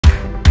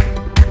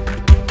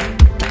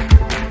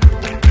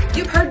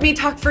You've heard me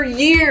talk for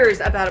years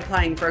about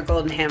applying for a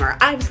Golden Hammer.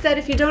 I've said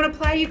if you don't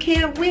apply, you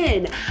can't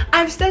win.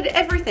 I've said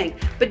everything,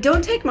 but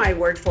don't take my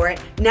word for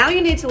it. Now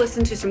you need to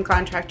listen to some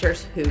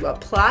contractors who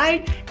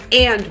applied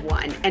and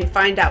won and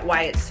find out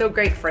why it's so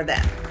great for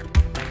them.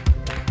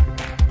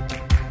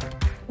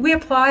 We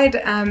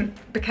applied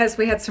because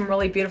we had some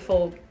really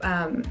beautiful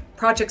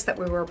projects that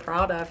we were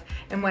proud of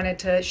and wanted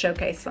to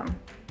showcase them.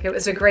 It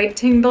was a great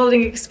team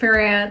building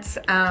experience.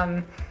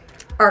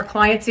 Our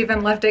clients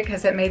even loved it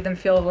because it made them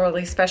feel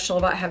really special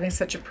about having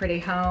such a pretty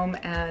home,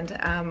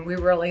 and we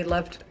really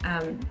loved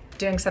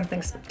doing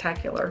something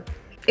spectacular.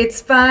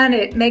 It's fun,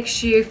 it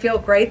makes you feel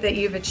great that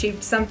you've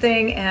achieved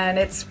something, and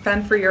it's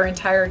fun for your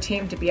entire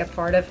team to be a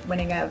part of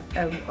winning an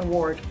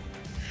award.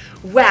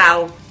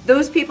 Wow,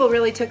 those people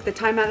really took the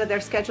time out of their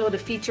schedule to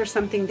feature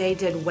something they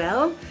did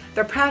well.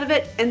 They're proud of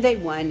it and they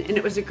won, and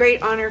it was a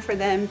great honor for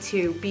them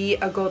to be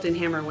a Golden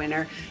Hammer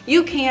winner.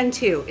 You can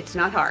too, it's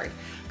not hard.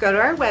 Go to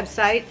our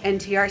website,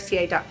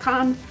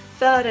 ntrca.com,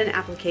 fill out an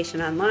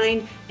application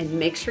online, and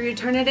make sure you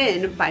turn it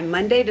in by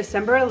Monday,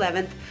 December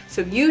 11th,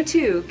 so you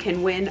too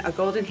can win a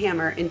Golden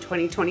Hammer in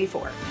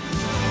 2024.